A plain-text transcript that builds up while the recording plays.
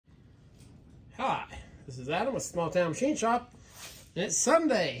Hi, this is Adam with Small Town Machine Shop, and it's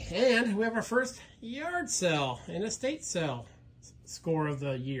Sunday, and we have our first yard sale and estate sale score of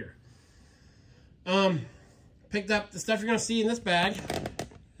the year. Picked up the stuff you're going to see in this bag,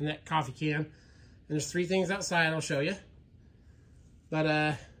 in that coffee can, and there's 3 things outside I'll show you.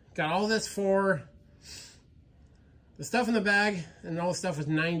 But got all this for the stuff in the bag, and all the stuff was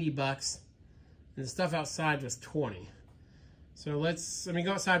 90 bucks, and the stuff outside was 20. So let me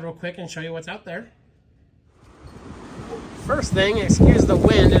go outside real quick and show you what's out there. First thing, excuse the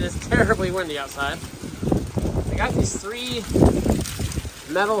wind, it is terribly windy outside. I got these 3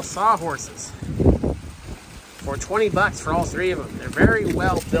 metal sawhorses for 20 bucks for all 3 of them. They're very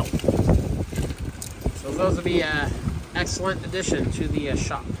well built. So those will be an excellent addition to the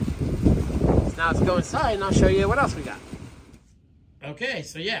shop. So now let's go inside and I'll show you what else we got. Okay,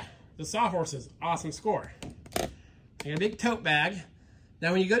 so yeah, the sawhorses, awesome score. I got a big tote bag.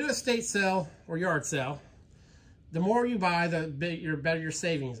 Now when you go to a estate sale or yard sale, the more you buy, the better your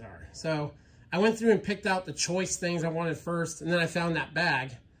savings are. So I went through and picked out the choice things I wanted first, and then I found that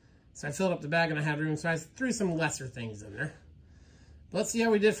bag. So I filled up the bag and I had room, so I threw some lesser things in there. But let's see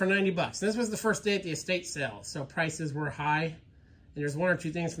how we did for 90 bucks. This was the first day at the estate sale, so prices were high. And there's 1 or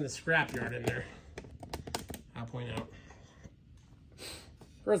 2 things from the scrap yard in there I'll point out.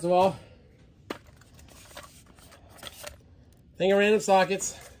 First of all, thing of random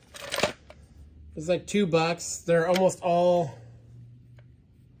sockets. It's like 2 bucks. They're almost all,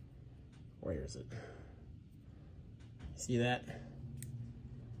 where is it? See that?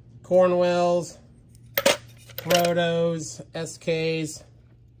 Cornwells, Protos, SKs.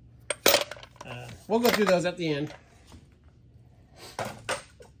 We'll go through those at the end.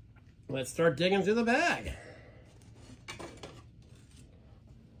 Let's start digging through the bag.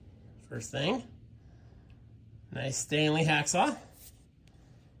 First thing, nice Stanley hacksaw.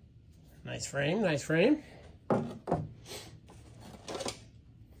 Nice frame, nice frame.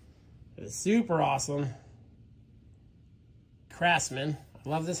 It's super awesome Craftsman. I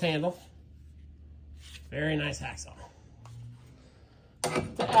love this handle. Very nice hacksaw.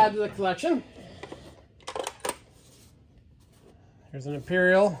 To add to the collection, here's an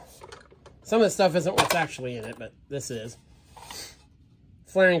Imperial. Some of the stuff isn't what's actually in it, but this is.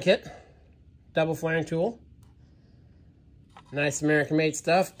 Flaring kit, double flaring tool. Nice American-made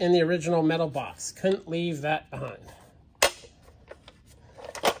stuff in the original metal box. Couldn't leave that behind.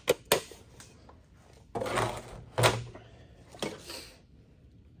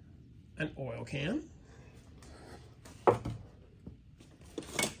 An oil can.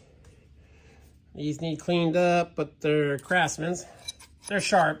 These need cleaned up, but they're Craftsman's. They're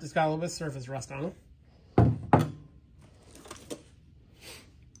sharp. It's got a little bit of surface rust on them.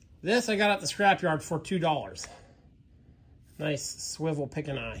 This I got at the scrapyard for $2. Nice swivel pick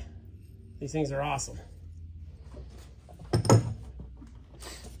and eye. These things are awesome.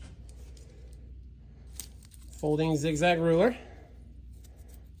 Folding zigzag ruler.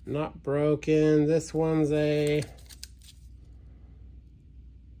 Not broken. This one's a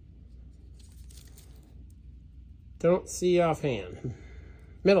don't see offhand.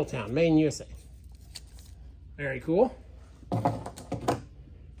 Middletown, made in USA. Very cool.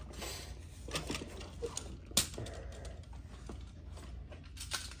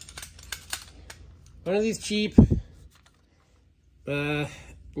 One of these cheap, you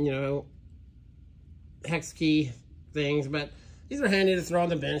know, hex key things, but these are handy to throw on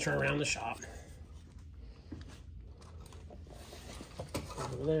the bench or around the shop.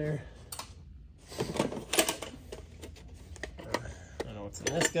 Over there. I don't know what's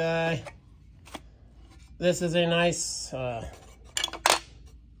in this guy. This is a nice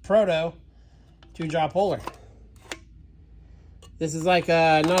Proto 2-jaw puller. This is like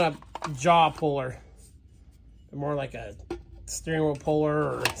not a jaw puller, but more like a steering wheel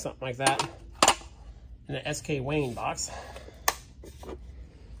puller or something like that, in an SK Wayne box.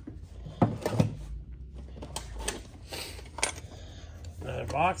 Another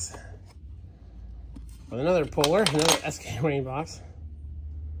box with another puller, another SK Wayne box.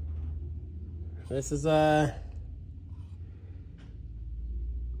 This is a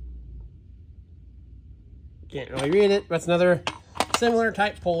can't really read it, but it's another similar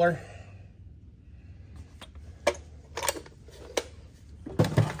type puller.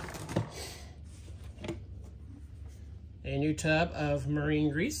 A new tub of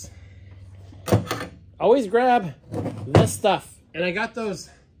marine grease. Always grab this stuff. And I got those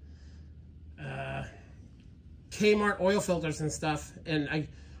Kmart oil filters and stuff. And I'm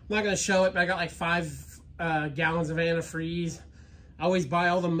not going to show it, but I got like 5 gallons of antifreeze. I always buy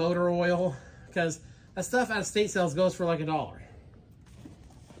all the motor oil because that stuff at estate sales goes for like $1.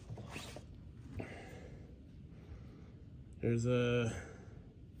 There's a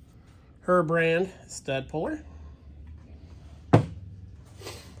Herbrand stud puller.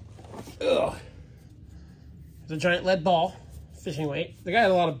 Ugh. There's a giant lead ball, fishing weight. The guy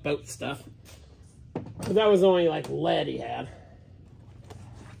had a lot of boat stuff, but that was only like lead he had.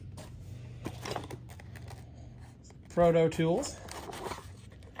 Proto Tools.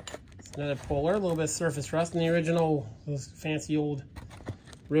 It's another puller, a little bit of surface rust in the original, those fancy old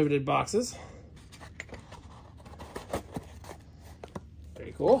riveted boxes.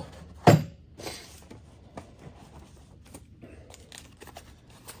 Very cool.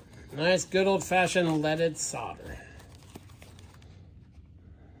 Nice, good old-fashioned leaded solder.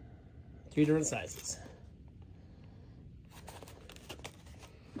 2 different sizes.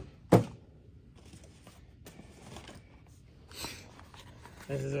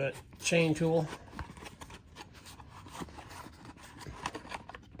 This is a chain tool.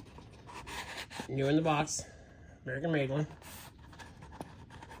 New in the box. American made one.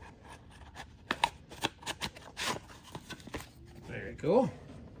 Very cool.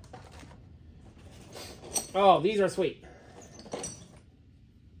 Oh, these are sweet.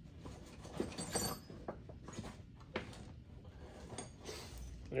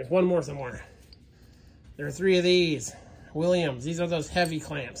 There's one more somewhere. There are 3 of these. Williams. These are those heavy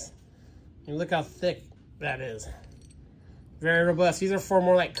clamps. And look how thick that is. Very robust. These are for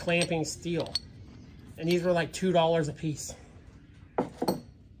more like clamping steel. And these were like $2 a piece.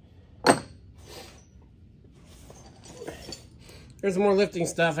 Here's some more lifting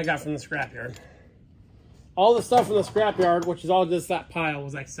stuff I got from the scrapyard. All the stuff from the scrapyard, which is all just that pile,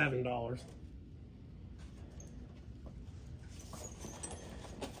 was like $7.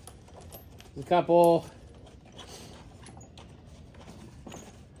 A couple.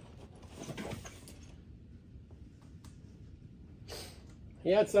 He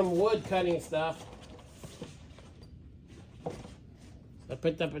had some wood cutting stuff. I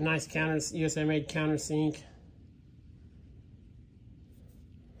picked up a nice USA made countersink.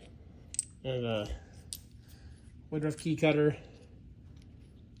 And a Woodruff key cutter.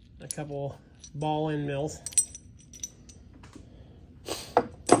 A couple ball end mills.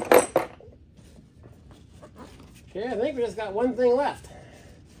 Okay, I think we just got one thing left.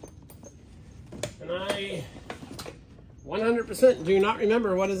 And I 100% do not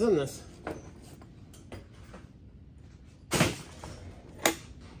remember what is in this. I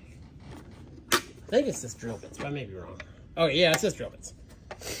think it's just drill bits, but I may be wrong. Oh yeah, it's just drill bits.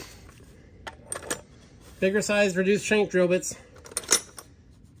 Bigger sized reduced shank drill bits.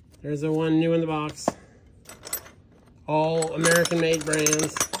 There's the one new in the box. All American made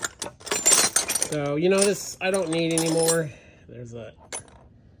brands. So, you know, this I don't need anymore. There's a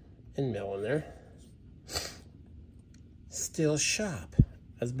end mill in there. Still sharp,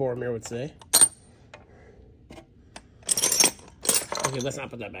 as Boromir would say. Okay, let's not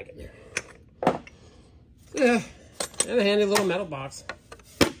put that back in there. Yeah, and a handy little metal box.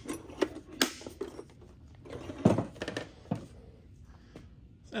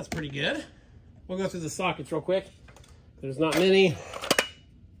 That's pretty good. We'll go through the sockets real quick. There's not many.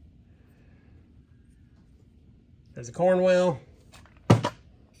 There's a Cornwell.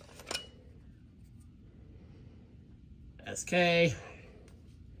 SK.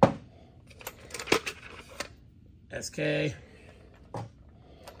 SK.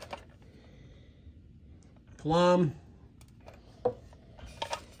 Plum.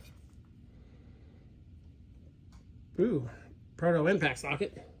 Ooh, Proto impact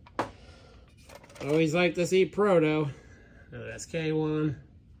socket. Always like to see Proto. Another SK one.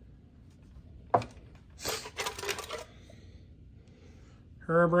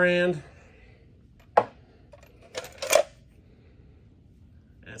 Herbrand.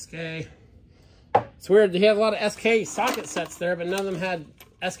 SK. It's weird, they have a lot of SK socket sets there, but none of them had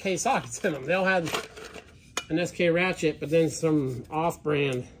SK sockets in them. They all had an SK ratchet, but then some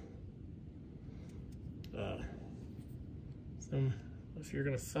off-brand. If you're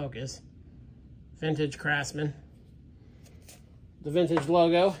gonna focus, vintage Craftsman. The vintage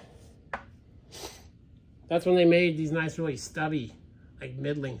logo. That's when they made these nice, really stubby, like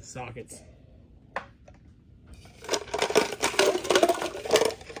middling sockets.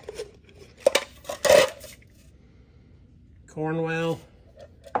 Cornwell.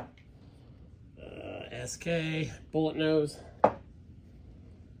 SK, bullet nose,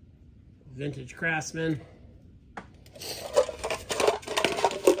 vintage Craftsman.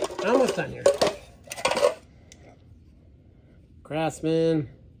 Almost done here. Craftsman,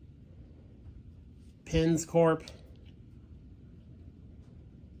 Pins Corp,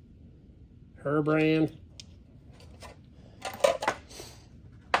 Herbrand,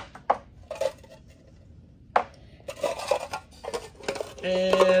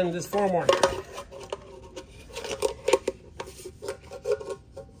 And there's 4 more.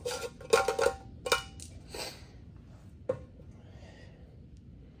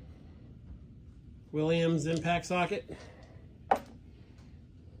 Williams impact socket.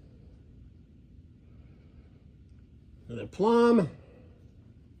 Another plum.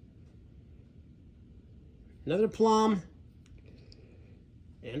 Another plum.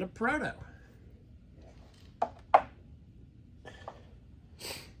 And a proto.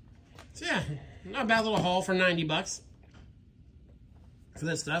 So yeah, not a bad little haul for 90 bucks for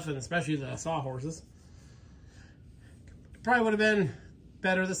this stuff, and especially the sawhorses. Probably would have been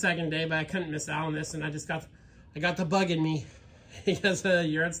better the second day, but I couldn't miss out on this, and I got the bug in me because the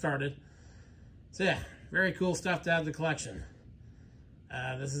year had started. So yeah, very cool stuff to add to the collection.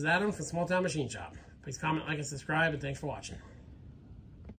 This is Adam from Small Town Machine Shop. Please comment, like, and subscribe, and thanks for watching.